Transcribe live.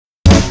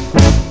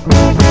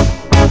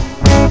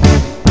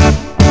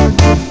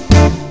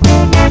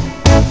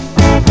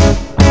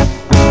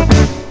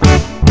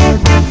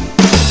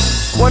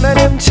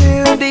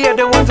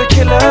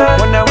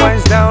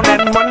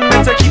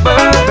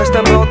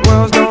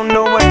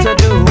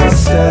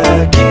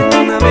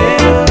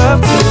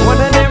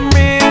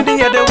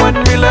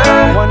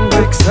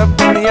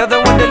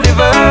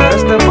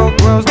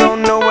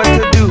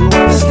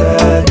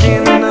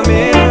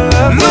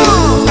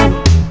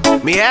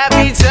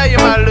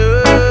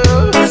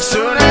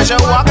you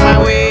walk my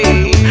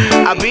way.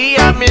 I'll be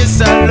your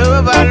Mr.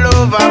 Love,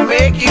 I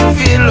make you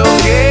feel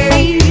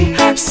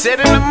okay.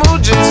 Setting the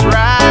mood just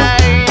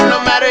right, no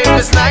matter if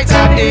it's night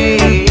or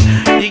day.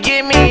 You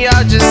give me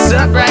all just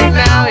up right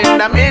now, in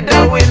the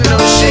middle with no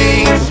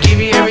shame. Give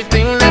you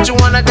everything that you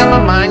want, I got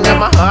my mind, got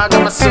my heart,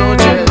 got my soul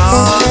just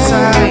all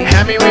tight.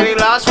 Have me really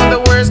lost for the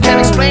words, can't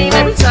explain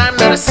every time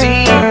that I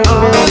see you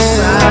all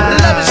side.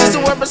 Love is just a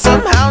word, but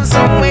somehow in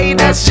some way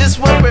that's just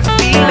what we're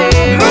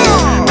feeling.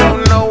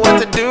 Don't know what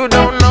to do,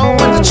 don't know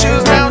what to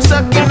choose, now I'm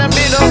stuck in the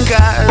middle,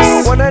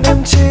 cause one of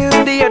them chill,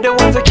 the other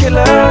one's a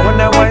killer. One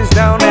that winds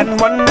down and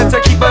one that's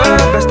a keeper.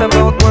 Best of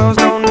both worlds,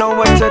 don't know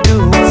what to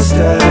do.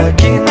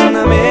 Stuck in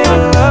the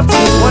middle of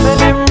two. One of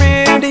them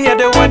real, the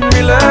other one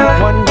realer.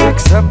 One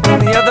picks up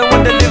and the other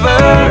one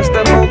delivers. Best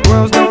of both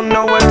worlds, don't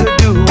know what to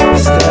do.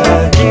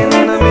 Stuck in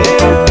the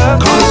middle of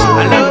two.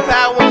 I love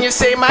how when you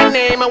say my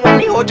name and when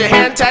we hold your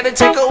hand tight to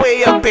take away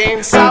your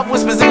pain. Soft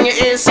whispers in your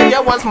ear say I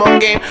want more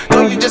game.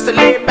 Told you just to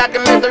lay back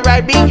and let the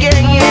ride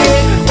begin,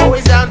 yeah.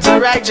 Always down to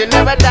ride, you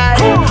never die.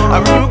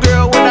 A real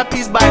girl with a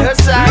piece by her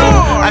side.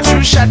 A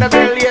true shot of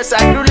girl, yes I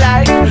do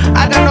like.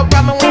 I got no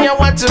problem when you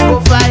want to go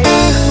fight.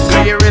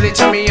 Girl, you really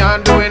turn me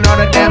on, doing all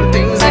the damn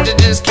things that you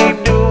just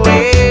keep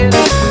doing.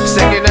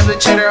 Second of the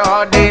cheddar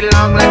all day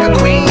long like a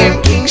queen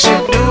and king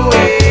should do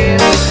it.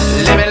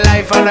 Living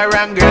life on the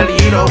run, girl,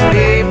 you don't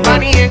play.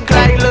 Bonnie and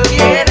Clyde, look,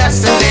 yeah,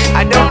 that's the thing.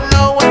 I don't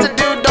know what to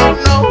do, don't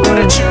know who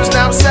to choose.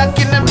 Now I'm stuck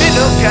in the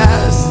middle,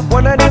 cause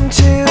one of them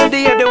chill,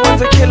 the other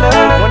one's a killer.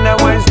 One that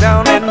winds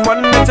down and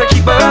one that's a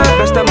keeper.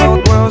 Best of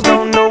both worlds,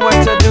 don't know what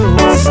to do.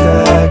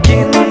 Stuck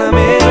in the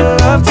middle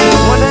of two.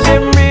 One of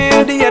them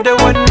real, the other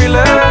one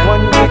realer.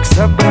 One picks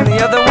up and the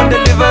other one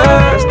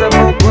delivers. Best of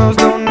both worlds,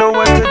 don't know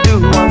what to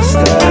do. I'm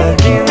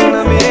stuck in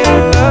the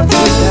middle of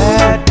two.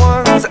 That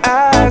one's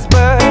eyes,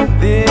 but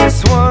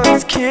this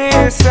one's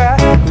kiss. I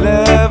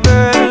love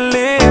her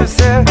lips,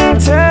 her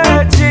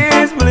touch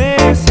is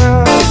bliss.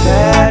 Oh,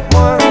 that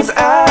one's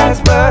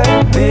eyes, but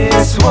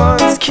this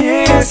one's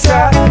kiss.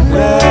 I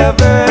love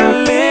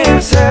her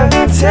lips, her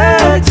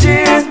touch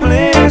is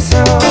bliss.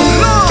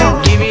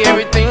 Oh, give you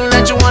everything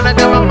that you want, I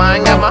got my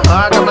mind, got my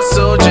heart, got my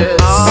soul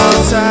just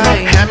all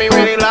tight. Have me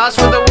really lost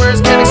for the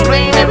words, can't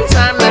explain every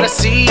time that I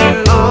see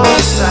you all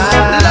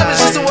side. Love is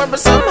just a word, but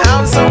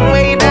somehow in some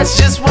way that's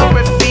just what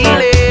we're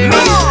feeling.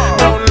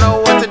 Don't know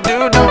what to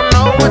do, don't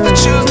know what to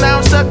choose, now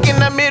I'm stuck in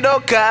the middle,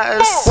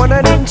 cause one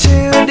of them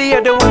chill, the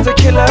other one's a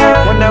killer.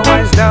 One that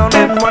winds down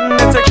and one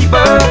that's a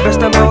keeper.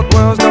 Best of both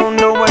worlds, don't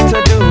know what to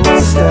do.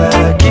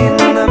 Stuck in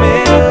the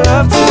middle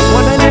of two.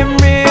 One of them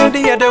real,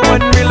 the other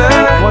one realer.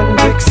 One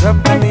picks up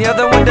and the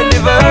other one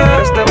delivers.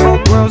 Best of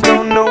both worlds,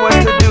 don't know what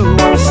to do.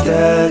 I'm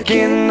stuck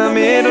in the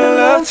middle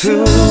of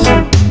two.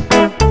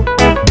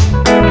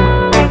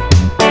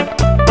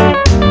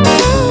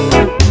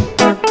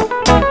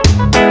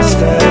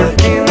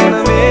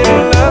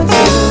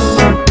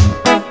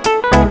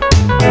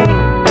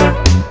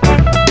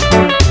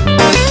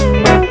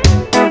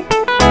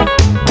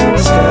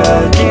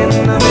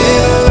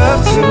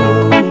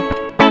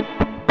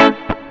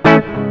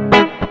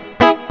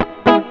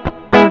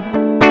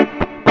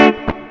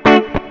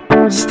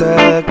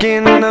 Stuck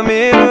in the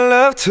middle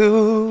of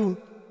two.